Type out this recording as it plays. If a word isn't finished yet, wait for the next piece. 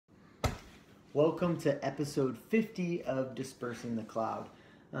Welcome to episode 50 of Dispersing the Cloud.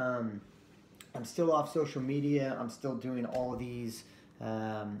 I'm still off social media. I'm still doing all these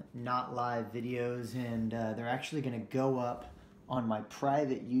not live videos, and they're actually going to go up on my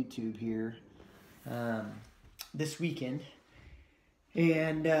private YouTube here this weekend.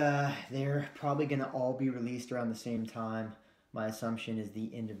 And they're probably going to all be released around the same time. My assumption is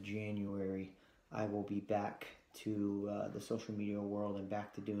the end of January. I will be back to the social media world and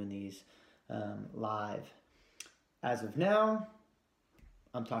back to doing these live. As of now,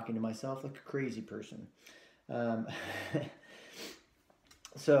 I'm talking to myself like a crazy person.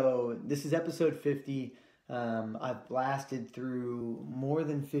 So this is episode 50. I've blasted through more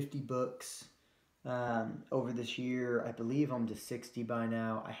than 50 books over this year. I believe I'm to 60 by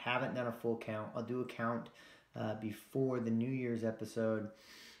now. I haven't done a full count. I'll do a count before the New Year's episode,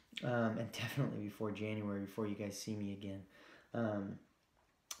 and definitely before January, before you guys see me again.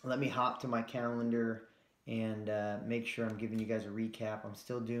 Let me hop to my calendar and make sure I'm giving you guys a recap. I'm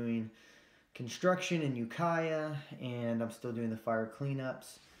still doing construction in Ukiah, and I'm still doing the fire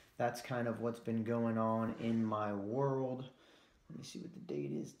cleanups. That's kind of what's been going on in my world. Let me see what the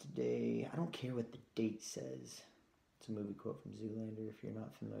date is today. I don't care what the date says. It's a movie quote from Zoolander. If you're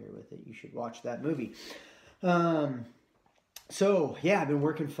not familiar with it, you should watch that movie. So yeah, I've been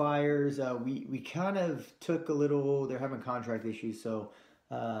working fires. We kind of took a little. They're having contract issues, so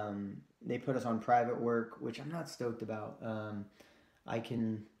they put us on private work, which I'm not stoked about. I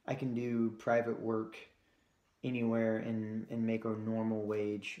can do private work anywhere and make a normal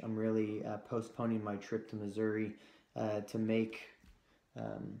wage. I'm really postponing my trip to Missouri to make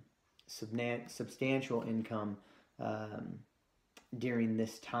substantial income during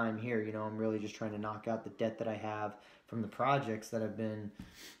this time here. You know, I'm really just trying to knock out the debt that I have from the projects that I've been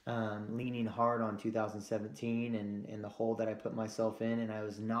leaning hard on 2017 and the hole that I put myself in, and I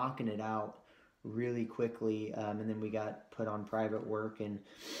was knocking it out really quickly, and then we got put on private work, and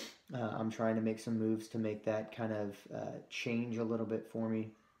I'm trying to make some moves to make that kind of change a little bit for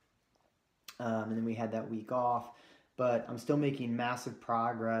me, and then we had that week off, but I'm still making massive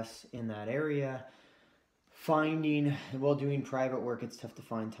progress in that area. While doing private work, it's tough to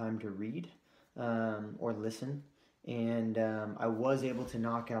find time to read or listen. And I was able to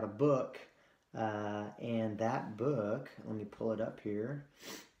knock out a book, and that book, let me pull it up here.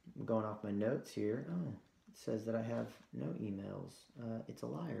 I'm going off my notes here. Oh, it says that I have no emails. It's a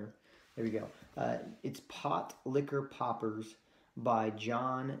liar. There we go. It's Potlikker Poppers by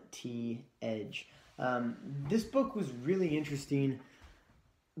John T. Edge. This book was really interesting,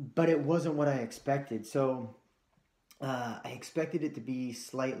 but it wasn't what I expected. So I expected it to be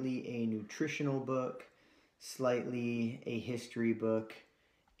slightly a nutritional book, slightly a history book,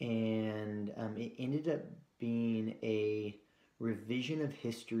 and it ended up being a revision of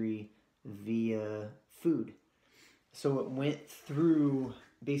history via food. So it went through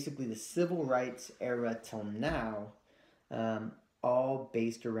basically the civil rights era till now, all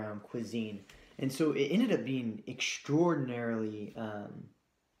based around cuisine. And so it ended up being extraordinarily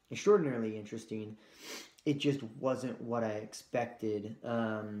interesting. It just wasn't what I expected,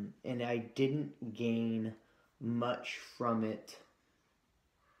 and I didn't gain much from it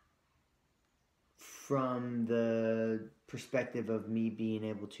from the perspective of me being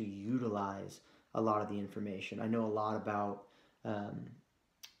able to utilize a lot of the information. I know a lot about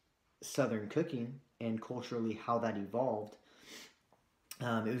Southern cooking and culturally how that evolved.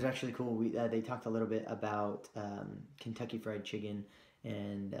 It was actually cool. They talked a little bit about Kentucky Fried Chicken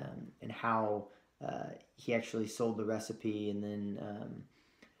and how he actually sold the recipe, and then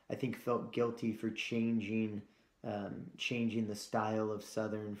I think felt guilty for changing the style of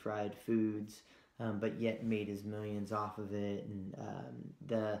Southern fried foods, but yet made his millions off of it. And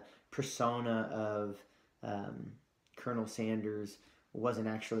the persona of Colonel Sanders wasn't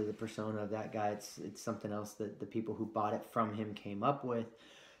actually the persona of that guy. It's something else that the people who bought it from him came up with.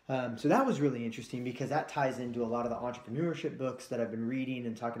 So that was really interesting because that ties into a lot of the entrepreneurship books that I've been reading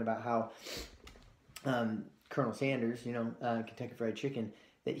and talking about how Colonel Sanders, Kentucky Fried Chicken,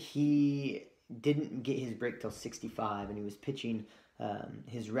 that he didn't get his break till 65, and he was pitching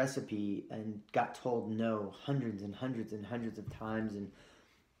his recipe and got told no hundreds and hundreds and hundreds of times, and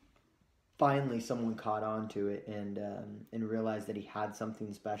finally someone caught on to it and realized that he had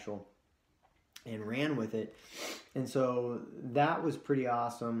something special and ran with it. And so that was pretty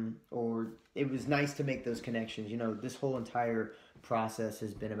awesome, or it was nice to make those connections. This whole entire process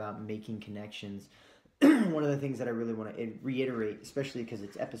has been about making connections. One of the things that I really want to reiterate, especially because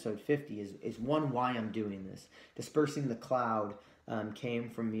it's episode 50, is one, why I'm doing this. Dispersing the Cloud came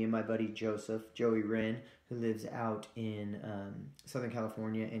from me and my buddy Joey Wren, who lives out in Southern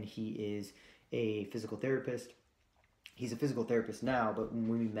California, and he is a physical therapist. He's a physical therapist now, but when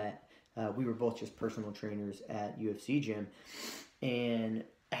we met, we were both just personal trainers at UFC gym. And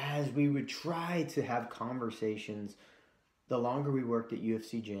as we would try to have conversations, the longer we worked at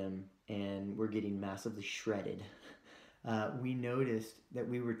UFC gym and we're getting massively shredded, we noticed that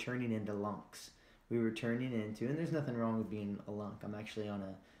we were turning into lunks. We were turning into, and there's nothing wrong with being a lunk. I'm actually on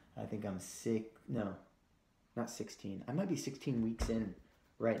I think I'm sick, no, not 16. I might be 16 weeks in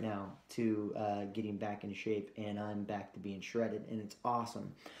right now to getting back in shape, and I'm back to being shredded, and it's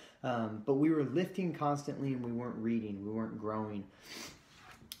awesome. But we were lifting constantly, and we weren't reading, we weren't growing.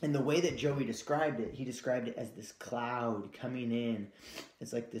 And the way that Joey described it, he described it as this cloud coming in.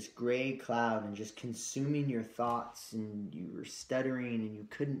 It's like this gray cloud and just consuming your thoughts, and you were stuttering and you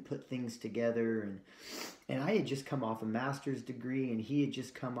couldn't put things together. And I had just come off a master's degree, and he had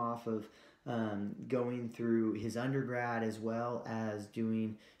just come off of going through his undergrad as well as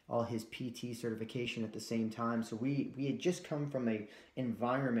doing all his PT certification at the same time. So we had just come from a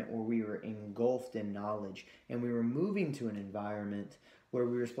environment where we were engulfed in knowledge, and we were moving to an environment where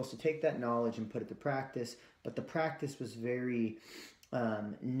we were supposed to take that knowledge and put it to practice, but the practice was very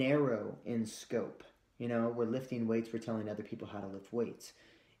narrow in scope. You know, we're lifting weights, we're telling other people how to lift weights.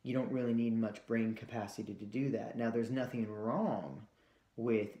 You don't really need much brain capacity to do that. Now, there's nothing wrong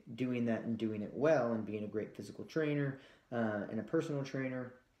with doing that and doing it well and being a great physical trainer and a personal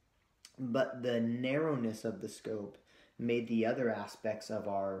trainer, but the narrowness of the scope made the other aspects of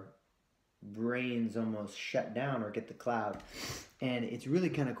our brains almost shut down or get the cloud. And it's really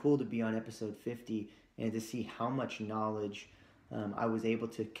kind of cool to be on episode 50 and to see how much knowledge I was able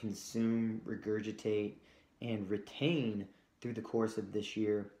to consume, regurgitate, and retain through the course of this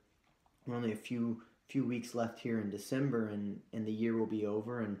year. We're only a few weeks left here in December, and the year will be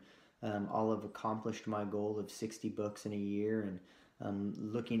over, and I'll have accomplished my goal of 60 books in a year. And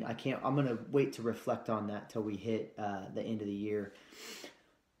I'm going to wait to reflect on that till we hit the end of the year.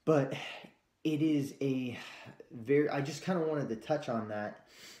 But it is I just kind of wanted to touch on that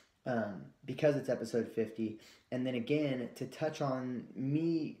because it's episode 50. And then again, to touch on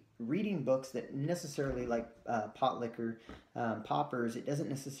me reading books that necessarily, like Potlikker, Poppers, it doesn't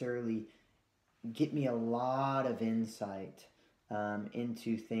necessarily get me a lot of insight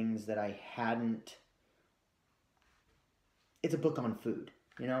into things that I hadn't. It's a book on food,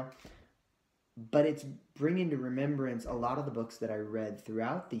 you know? But it's bringing to remembrance a lot of the books that I read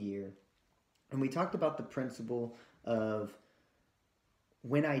throughout the year. And we talked about the principle of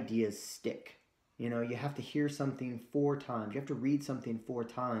when ideas stick. You know, you have to hear something 4 times. You have to read something 4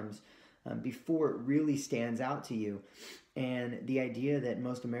 times before it really stands out to you. And the idea that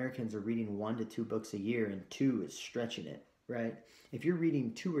most Americans are reading 1 to 2 books a year, and 2 is stretching it, right? If you're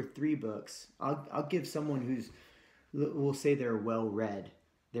reading 2 or 3 books, I'll give someone who's, we'll say they're well-read,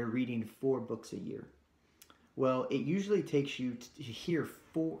 they're reading 4 books a year. Well, it usually takes you to hear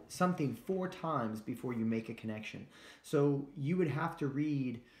something 4 times before you make a connection. So you would have to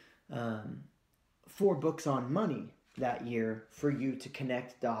read 4 books on money that year for you to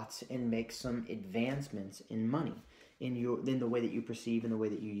connect dots and make some advancements in money, in the way that you perceive, in the way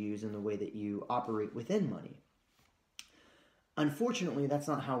that you use, in the way that you operate within money. Unfortunately, that's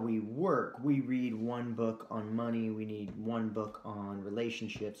not how we work. We read 1 book on money, we need 1 book on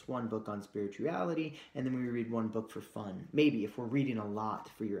relationships, 1 book on spirituality, and then we read 1 book for fun. Maybe if we're reading a lot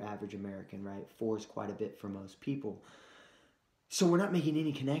for your average American, right? 4 is quite a bit for most people. So we're not making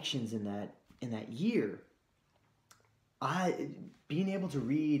any connections in that year. Being able to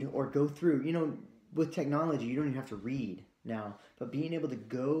read or go through, you know, with technology, you don't even have to read now, but being able to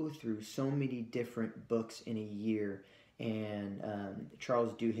go through so many different books in a year. And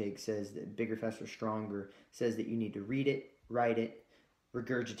Charles Duhigg says that Bigger, Faster, Stronger says that you need to read it, write it,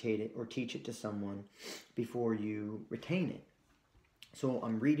 regurgitate it, or teach it to someone before you retain it. So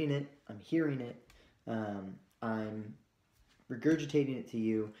I'm reading it, I'm hearing it, I'm regurgitating it to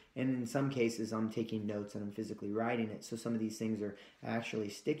you, and in some cases I'm taking notes and I'm physically writing it, so some of these things are actually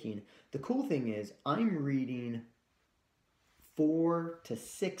sticking. The cool thing is I'm reading 4 to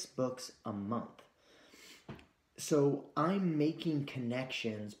 6 books a month. So I'm making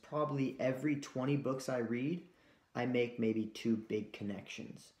connections. Probably every 20 books I read, I make maybe 2 big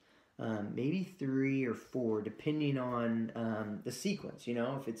connections. Maybe 3 or 4, depending on the sequence, you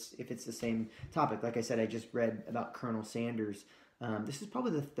know, if it's the same topic. Like I said, I just read about Colonel Sanders. This is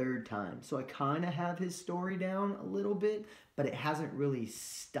probably the 3rd time. So I kind of have his story down a little bit, but it hasn't really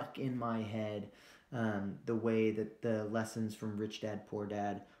stuck in my head the way that the lessons from Rich Dad, Poor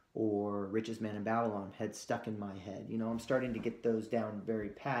Dad or Richest Man in Babylon had stuck in my head. You know, I'm starting to get those down very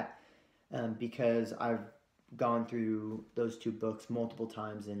pat because I've gone through those 2 books multiple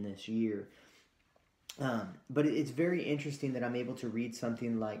times in this year. But it's very interesting that I'm able to read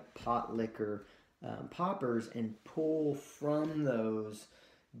something like Potlikker, Poppers, and pull from those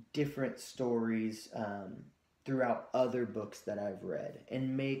different stories throughout other books that I've read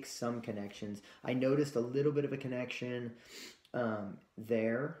and make some connections. I noticed a little bit of a connection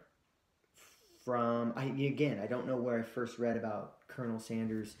there from, again, I don't know where I first read about Colonel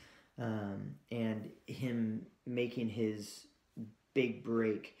Sanders and him making his big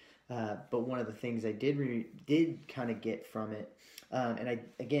break. But one of the things I did kind of get from it,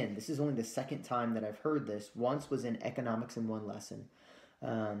 again, this is only the second time that I've heard this. Once was in Economics in One Lesson,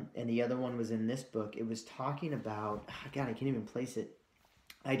 and the other one was in this book. It was talking about, God, I can't even place it.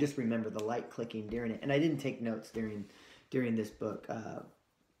 I just remember the light clicking during it, and I didn't take notes during this book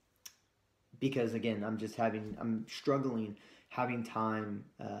because, again, I'm struggling having time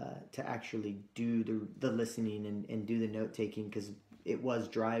to actually do the listening and do the note taking, because it was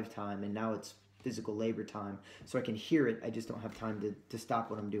drive time and now it's physical labor time, so I can hear it. I just don't have time to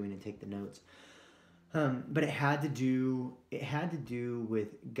stop what I'm doing and take the notes. But it had to do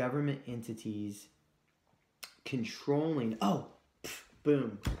with government entities controlling.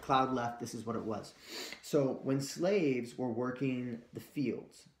 Boom, cloud left. This is what it was. So when slaves were working the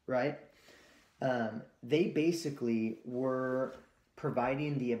fields, right? They basically were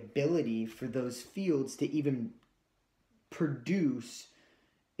providing the ability for those fields to even produce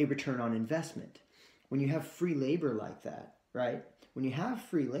a return on investment. When you have free labor like that, right? When you have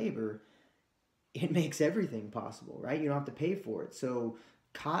free labor, it makes everything possible, right? You don't have to pay for it. So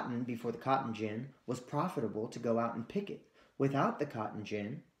cotton, before the cotton gin, was profitable to go out and pick it. Without the cotton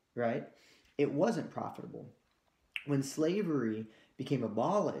gin, right, it wasn't profitable. When slavery became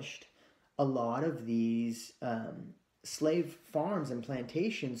abolished, a lot of these slave farms and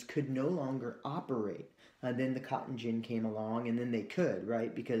plantations could no longer operate. Then the cotton gin came along, and then they could,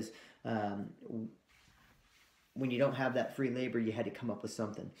 right? Because when you don't have that free labor, you had to come up with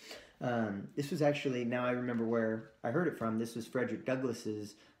something. This was actually, now I remember where I heard it from. This was Frederick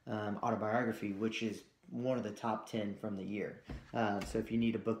Douglass's autobiography, which is one of the top 10 from the year. So if you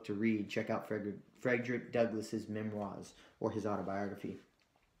need a book to read, check out Frederick Douglass's memoirs or his autobiography.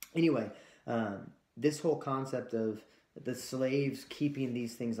 Anyway, this whole concept of the slaves keeping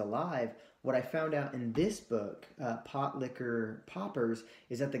these things alive, what I found out in this book, Potlikker Poppers,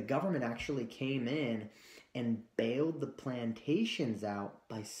 is that the government actually came in and bailed the plantations out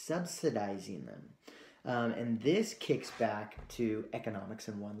by subsidizing them. And this kicks back to Economics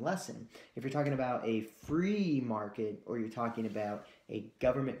in One Lesson. If you're talking about a free market or you're talking about a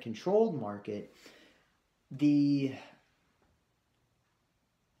government-controlled market, the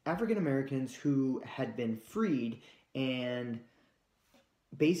African Americans who had been freed and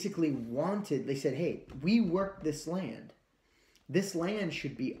basically they said, hey, we worked this land. This land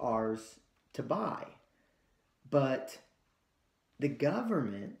should be ours to buy. But the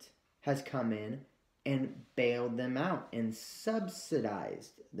government has come in and bailed them out and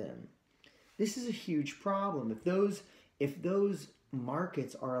subsidized them. This is a huge problem. If those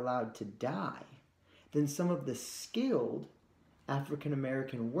markets are allowed to die, then some of the skilled African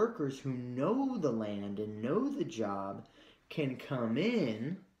American workers who know the land and know the job can come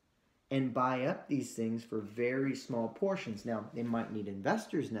in and buy up these things for very small portions. Now, they might need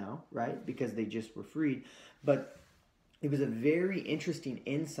investors now, right? Because they just were freed. But it was a very interesting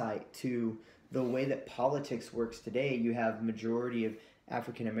insight to the way that politics works today. You have majority of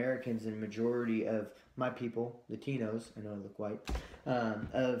African Americans and majority of my people, Latinos, I know I look white,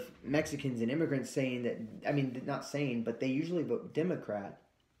 of Mexicans and immigrants saying that, I mean, not saying, but they usually vote Democrat.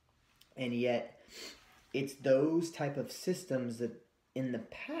 And yet, it's those type of systems that in the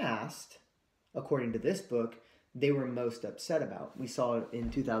past, according to this book, they were most upset about. We saw it in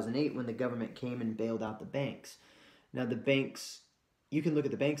 2008 when the government came and bailed out the banks. Now, the banks, you can look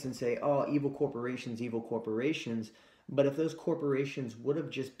at the banks and say, oh, evil corporations, but if those corporations would have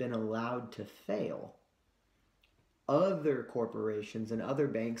just been allowed to fail, other corporations and other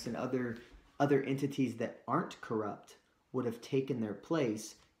banks and other entities that aren't corrupt would have taken their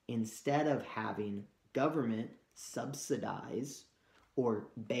place instead of having government subsidize or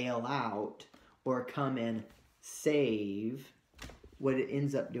bail out or come and save. What it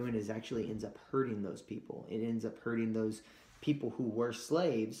ends up doing is actually ends up hurting those people. It ends up hurting those people who were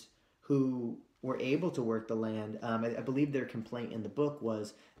slaves, who were able to work the land. I believe their complaint in the book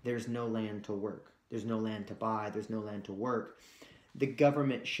was there's no land to work. There's no land to buy. There's no land to work. The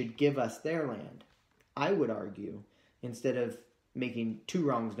government should give us their land. I would argue, instead of making two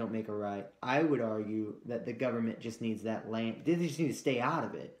wrongs don't make a right, I would argue that the government just needs that land. They just need to stay out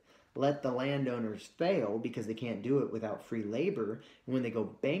of it. let the landowners fail because they can't do it without free labor. And when they go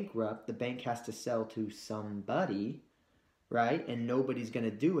bankrupt, the bank has to sell to somebody, right? And nobody's going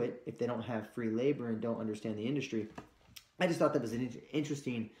to do it if they don't have free labor and don't understand the industry. I just thought that was an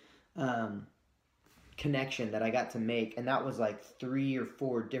interesting connection that I got to make. And that was like 3 or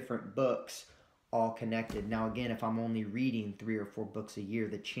 4 different books all connected. Now, again, if I'm only reading 3 or 4 books a year,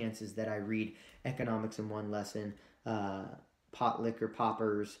 the chances that I read economics in one lesson, Potlikker,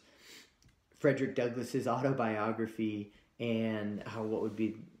 Poppers, Frederick Douglass's autobiography, and what would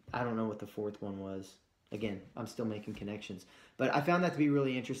be, I don't know what the 4th one was. Again, I'm still making connections. But I found that to be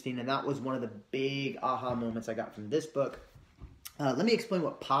really interesting, and that was one of the big aha moments I got from this book. Let me explain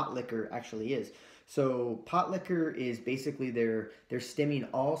what Potlikker actually is. So Potlikker is basically they're stemming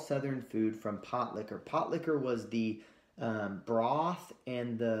all Southern food from Potlikker. Potlikker was the broth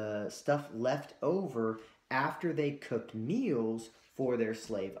and the stuff left over after they cooked meals for their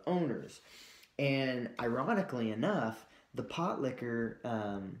slave owners. And ironically enough, the Potlikker,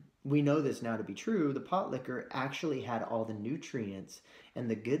 we know this now to be true, the Potlikker actually had all the nutrients and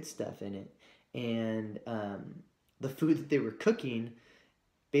the good stuff in it. And the food that they were cooking,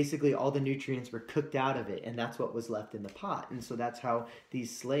 basically all the nutrients were cooked out of it, and that's what was left in the pot. And so that's how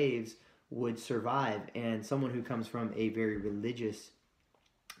these slaves would survive. And someone who comes from a very religious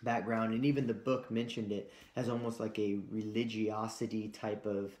background, and even the book mentioned it as almost like a religiosity type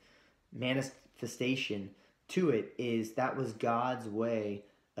of manifestation to it, is that was God's way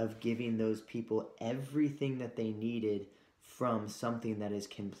of giving those people everything that they needed from something that is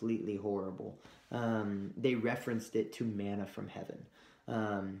completely horrible. They referenced it to manna from heaven.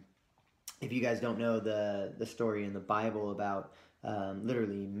 If you guys don't know the story in the Bible about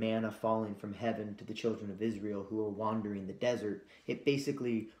literally manna falling from heaven to the children of Israel who were wandering the desert, it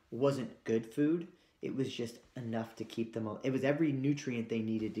basically wasn't good food. It was just enough to keep them alive. It was every nutrient they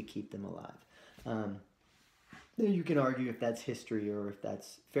needed to keep them alive. You can argue if that's history or if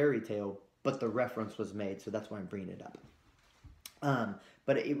that's fairy tale, but the reference was made, so that's why I'm bringing it up.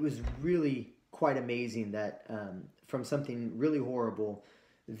 But it was really quite amazing that from something really horrible,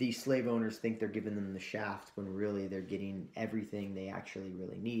 the slave owners think they're giving them the shaft when really they're getting everything they actually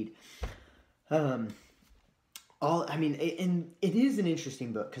really need. It is an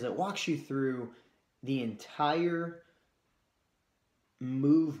interesting book because it walks you through the entire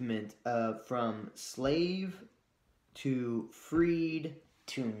movement from slave to freed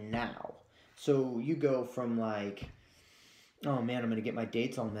to now. So you go from like, oh man, I'm going to get my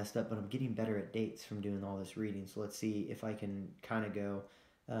dates all messed up, but I'm getting better at dates from doing all this reading. So let's see if I can kind of go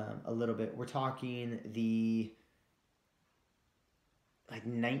a little bit. We're talking the like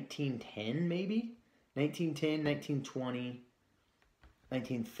 1910 maybe? 1910, 1920,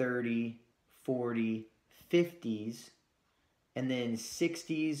 1930, 40, 50s, and then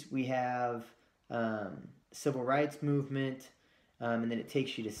 60s we have civil rights movement, and then it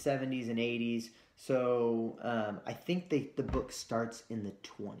takes you to 70s and 80s. So I think the book starts in the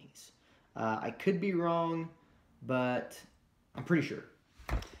 20s. I could be wrong, but I'm pretty sure.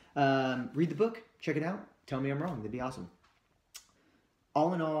 Read the book, check it out, tell me I'm wrong, that'd be awesome.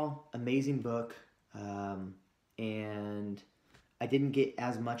 All in all, amazing book, and I didn't get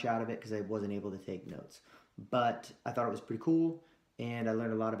as much out of it because I wasn't able to take notes. But I thought it was pretty cool, and I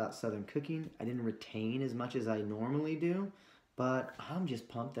learned a lot about Southern cooking. I didn't retain as much as I normally do, but I'm just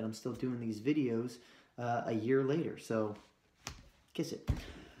pumped that I'm still doing these videos a year later, so kiss it.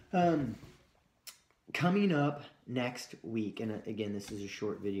 Coming up next week, and again, this is a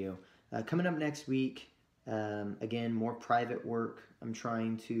short video. Coming up next week, again, more private work. I'm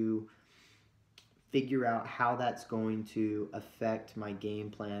trying to figure out how that's going to affect my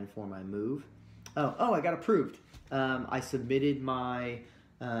game plan for my move. Oh, I got approved. I submitted my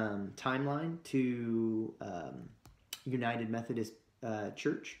timeline to United Methodist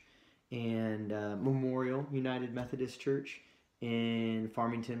Church and Memorial United Methodist Church in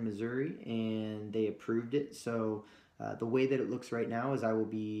Farmington, Missouri, and they approved it. So the way that it looks right now is I will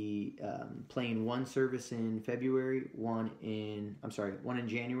be playing one service in February, one in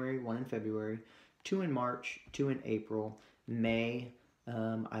January, one in February, 2 in March, 2 in April, May.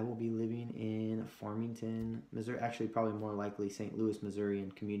 I will be living in Farmington, Missouri. Actually, probably more likely St. Louis, Missouri,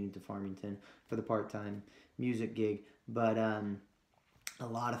 and commuting to Farmington for the part-time music gig. But a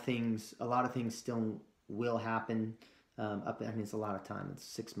lot of things still will happen. It's a lot of time. It's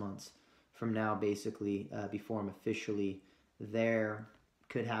 6 months from now, basically, before I'm officially there.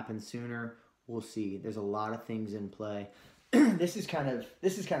 Could happen sooner. We'll see. There's a lot of things in play. This is kind of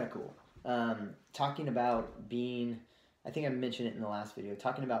cool. Talking about being, I think I mentioned it in the last video,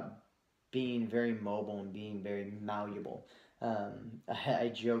 talking about being very mobile and being very malleable.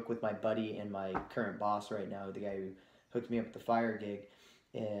 I joke with my buddy and my current boss right now, the guy who hooked me up with the fire gig.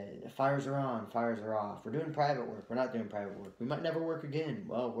 Fires are on, fires are off. We're doing private work. We're not doing private work. We might never work again.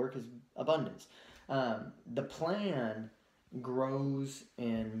 Well, work is abundance. The plan grows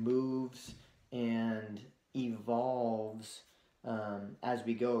and moves and evolves as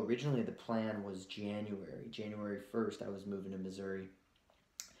we go. Originally, the plan was January 1st, I was moving to Missouri.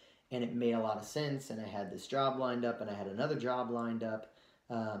 And it made a lot of sense, and I had this job lined up, and I had another job lined up.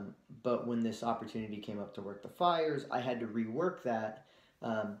 But when this opportunity came up to work the fires, I had to rework that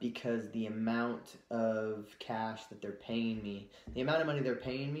because the amount of cash that they're paying me, the amount of money they're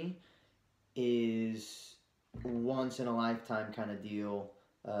paying me is once in a lifetime kind of deal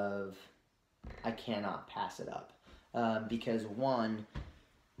of I cannot pass it up. Because one,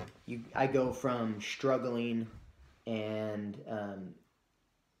 I go from struggling and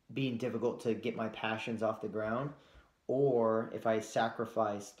being difficult to get my passions off the ground, or if I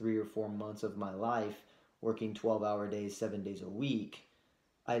sacrifice 3 or 4 months of my life working 12-hour days, 7 days a week,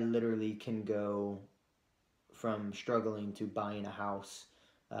 I literally can go from struggling to buying a house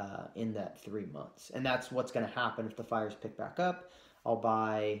in that 3 months. And that's what's going to happen if the fires pick back up. I'll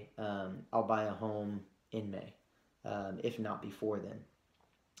buy a home in May, if not before then.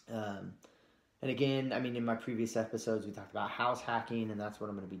 And again, I mean, in my previous episodes, we talked about house hacking, and that's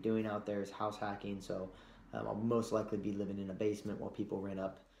what I'm going to be doing out there is house hacking. So I'll most likely be living in a basement while people rent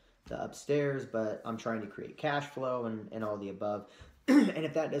up the upstairs, but I'm trying to create cash flow and all the above. And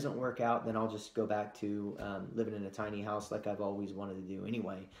if that doesn't work out, then I'll just go back to living in a tiny house like I've always wanted to do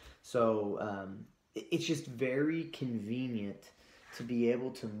anyway. So it's just very convenient to be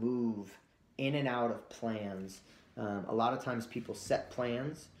able to move in and out of plans. A lot of times people set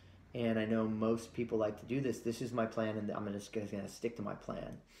plans, and I know most people like to do this. This is my plan, and I'm just going to stick to my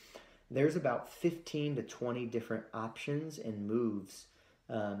plan. There's about 15 to 20 different options and moves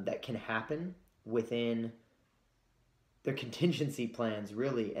that can happen within their contingency plans,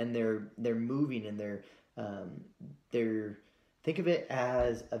 really, and they're moving, and they're think of it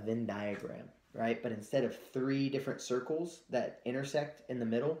as a Venn diagram, right? But instead of 3 different circles that intersect in the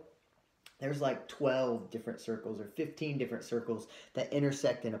middle, there's like 12 different circles or 15 different circles that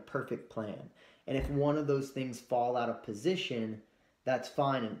intersect in a perfect plan. And if one of those things fall out of position, that's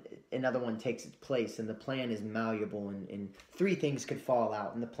fine, and another one takes its place, and the plan is malleable, and 3 things could fall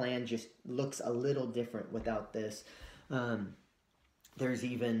out, and the plan just looks a little different without this. There's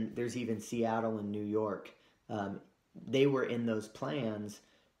even Seattle and New York. They were in those plans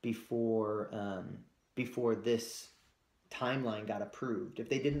before this timeline got approved. If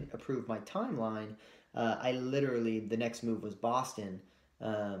they didn't approve my timeline, I literally, the next move was Boston,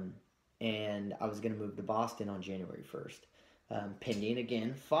 and I was going to move to Boston on January 1st. Pending,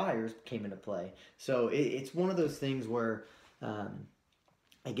 again, fires came into play. So it's one of those things where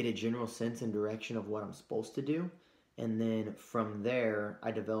I get a general sense and direction of what I'm supposed to do, and then from there,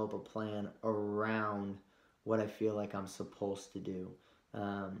 I develop a plan around what I feel like I'm supposed to do.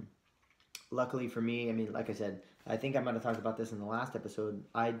 Luckily for me, I mean, like I said, I think I might have talked about this in the last episode.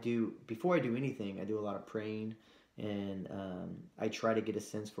 Before I do anything, I do a lot of praying, and I try to get a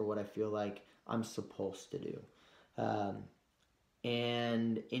sense for what I feel like I'm supposed to do.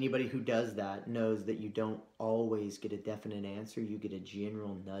 And anybody who does that knows that you don't always get a definite answer. You get a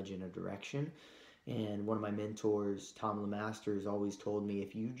general nudge in a direction. And one of my mentors, Tom LeMaster, has always told me,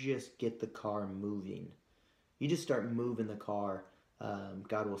 if you just get the car moving, you just start moving the car,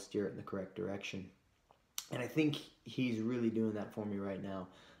 God will steer it in the correct direction. And I think he's really doing that for me right now.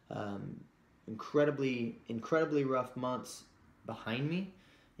 Incredibly rough months behind me,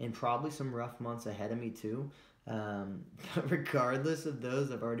 and probably some rough months ahead of me too. But regardless of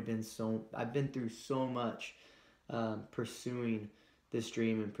those, I've been through so much pursuing this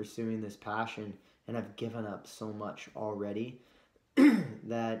dream and pursuing this passion, and I've given up so much already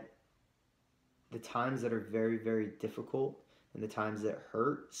that the times that are very, very difficult and the times that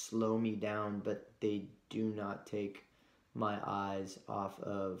hurt slow me down, but they do not take my eyes off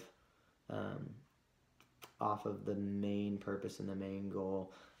of the main purpose and the main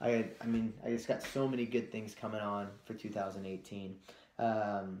goal. I mean, I just got so many good things coming on for 2018.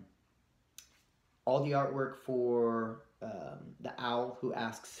 All the artwork for The Owl Who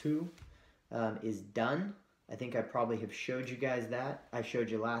Asks Who is done. I think I probably have showed you guys that. I showed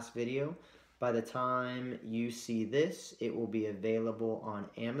you last video. By the time you see this, it will be available on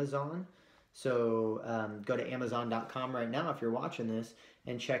Amazon. So go to Amazon.com right now if you're watching this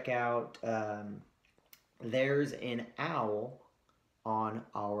and check out There's an Owl on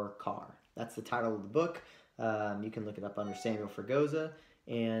Our Car. That's the title of the book. You can look it up under Samuel Fragoza.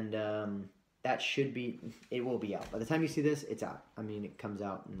 And that should be, it will be out. By the time you see this, it's out. I mean, it comes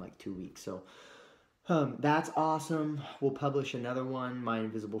out in like 2 weeks. So that's awesome. We'll publish another one. My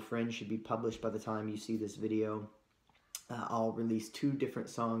Invisible Friend should be published by the time you see this video. I'll release 2 different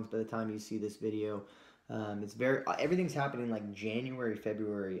songs by the time you see this video. Everything's happening like January,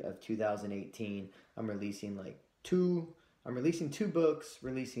 February of 2018. I'm releasing 2 books,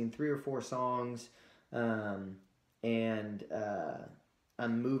 releasing 3 or 4 songs, and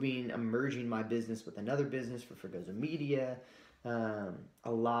I'm merging my business with another business for Fragoza Media. A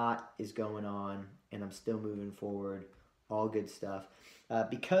lot is going on, and I'm still moving forward. All good stuff.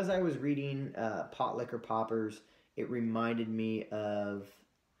 Because I was reading Potlikker Poppers, it reminded me of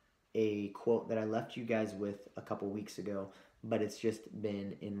a quote that I left you guys with a couple weeks ago, but it's just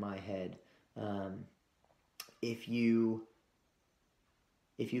been in my head. If you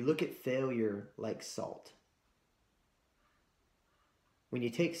look at failure like salt, when you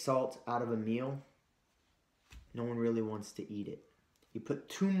take salt out of a meal, no one really wants to eat it. You put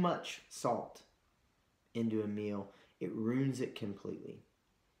too much salt into a meal, it ruins it completely.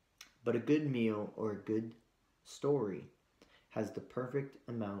 But a good meal or a good story has the perfect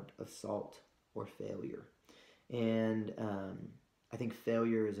amount of salt or failure. And I think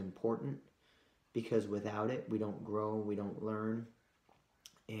failure is important because without it, we don't grow, we don't learn.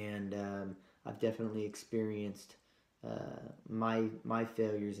 And I've definitely experienced my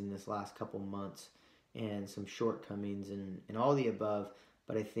failures in this last couple months and some shortcomings and all the above.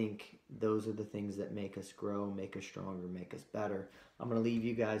 But I think those are the things that make us grow, make us stronger, make us better. I'm going to leave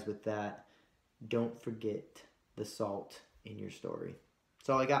you guys with that. Don't forget the salt in your story. That's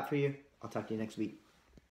all I got for you. I'll talk to you next week.